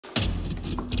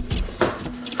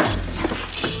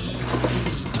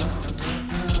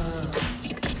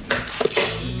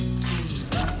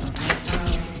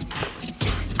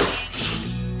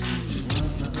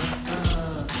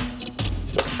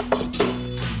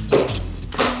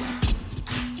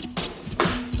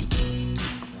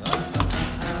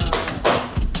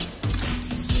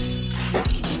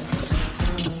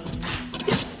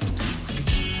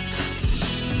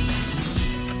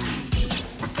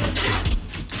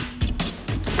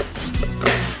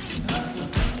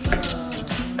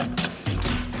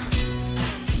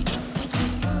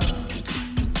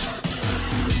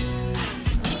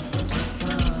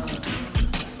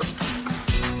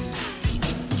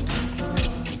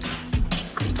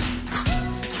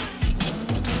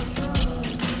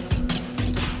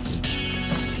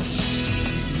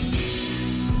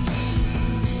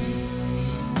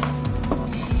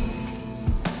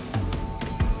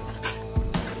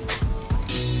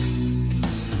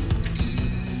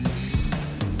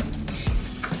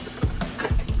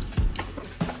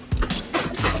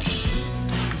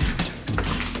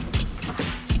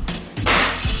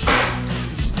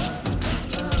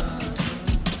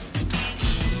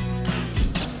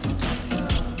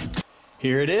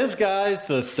Here it is, guys,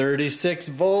 the 36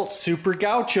 volt Super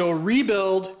Gaucho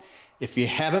rebuild. If you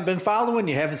haven't been following,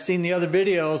 you haven't seen the other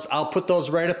videos, I'll put those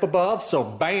right up above. So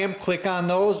bam, click on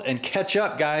those and catch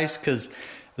up, guys, because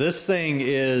this thing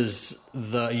is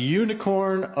the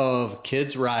unicorn of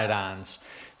kids ride-ons.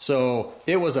 So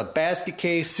it was a basket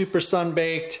case, super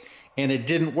sun-baked, and it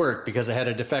didn't work because it had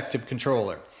a defective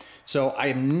controller. So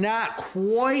I'm not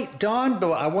quite done,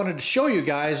 but I wanted to show you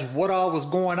guys what all was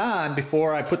going on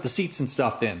before I put the seats and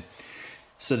stuff in,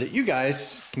 so that you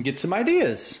guys can get some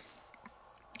ideas.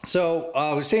 So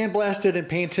we sandblasted and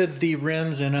painted the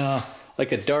rims in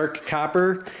like a dark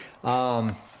copper.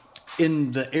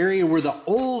 In the area where the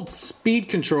old speed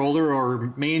controller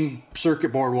or main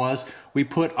circuit board was, we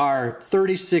put our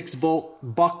 36 volt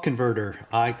buck converter.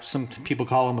 Some people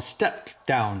call them a step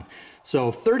down.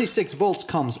 So 36 volts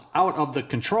comes out of the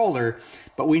controller,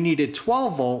 but we needed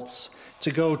 12 volts to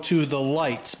go to the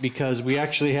lights because we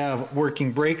actually have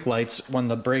working brake lights when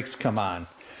the brakes come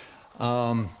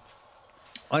on.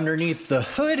 Underneath the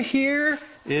hood here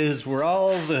is where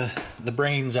all the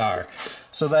brains are.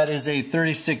 So that is a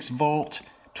 36 volt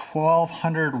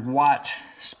 1200 watt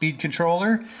speed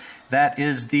controller. That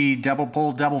is the double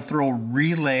pull double throw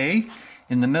relay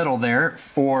in the middle there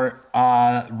for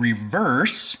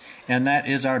reverse, and that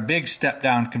is our big step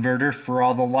down converter for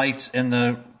all the lights and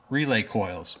the relay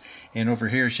coils. And over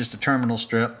here is just a terminal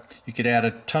strip. You could add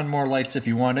a ton more lights if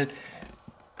you wanted.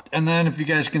 And then if you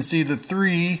guys can see the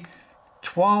three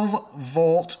 12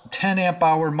 volt 10 amp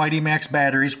hour Mighty Max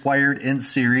batteries wired in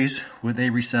series with a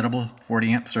resettable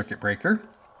 40 amp circuit breaker.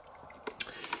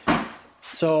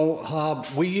 So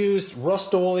we used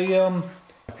Rust-Oleum.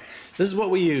 This is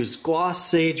what we used, gloss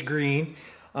sage green.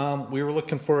 We were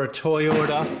looking for a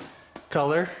Toyota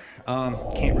color.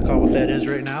 Can't recall what that is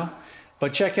right now,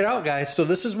 but check it out, guys. So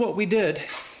this is what we did.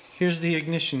 Here's the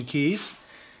ignition keys.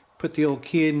 Put the old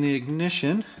key in the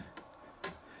ignition.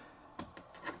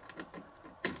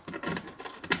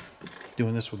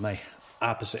 Doing this with my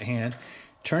opposite hand.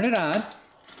 Turn it on.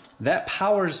 That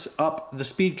powers up the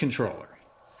speed controller.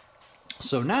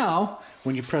 So now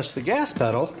when you press the gas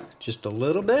pedal just a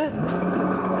little bit,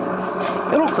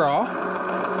 it'll crawl.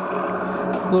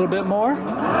 A little bit more.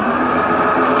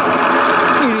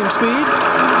 Medium speed.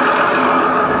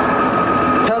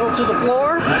 Pedal to the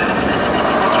floor.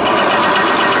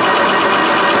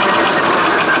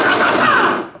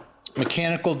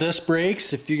 Mechanical disc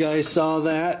brakes, if you guys saw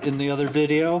that in the other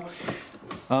video.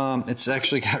 It's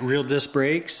actually got real disc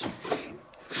brakes.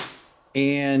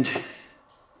 And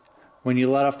when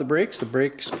you let off the brakes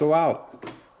go out.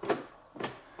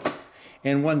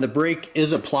 And when the brake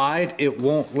is applied, it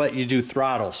won't let you do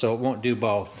throttle, so it won't do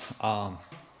both.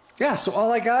 Yeah, so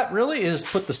all I got really is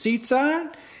put the seats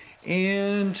on,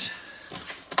 and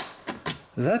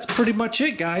that's pretty much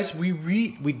it, guys.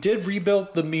 We did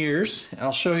rebuild the mirrors, and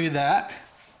I'll show you that.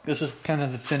 This is kind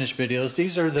of the finished videos.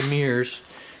 These are the mirrors.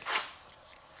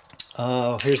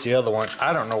 Here's the other one.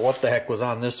 I don't know what the heck was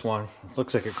on this one. It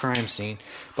looks like a crime scene.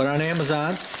 But on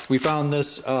Amazon, we found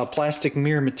this plastic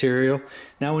mirror material.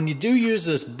 Now, when you do use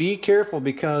this, be careful,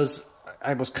 because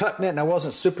I was cutting it and I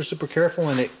wasn't super careful,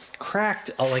 and it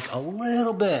cracked like a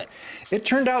little bit. It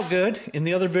turned out good. In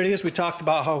the other videos, we talked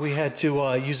about how we had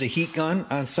to use a heat gun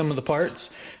on some of the parts.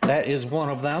 That is one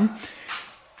of them.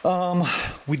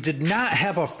 We did not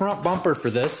have a front bumper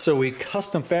for this, so we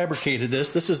custom fabricated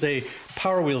this. This is a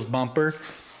Power Wheels bumper,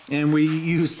 and we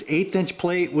used 1/8 inch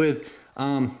plate with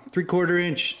 3/4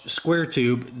 inch square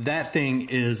tube. That thing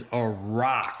is a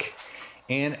rock,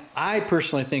 and I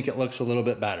personally think it looks a little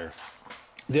bit better.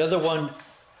 The other one,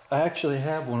 I actually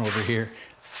have one over here.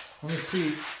 Let me see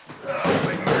if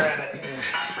I can grab it.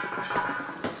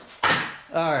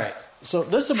 All right, so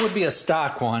this would be a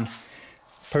stock one.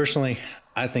 Personally,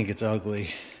 I think it's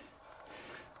ugly,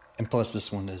 and plus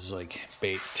this one is like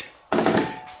baked.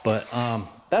 But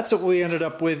that's what we ended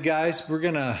up with, guys. We're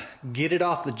gonna get it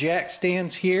off the jack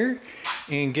stands here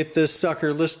and get this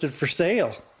sucker listed for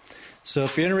sale. So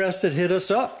if you're interested, hit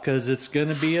us up, because it's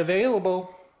gonna be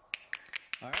available.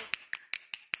 All right.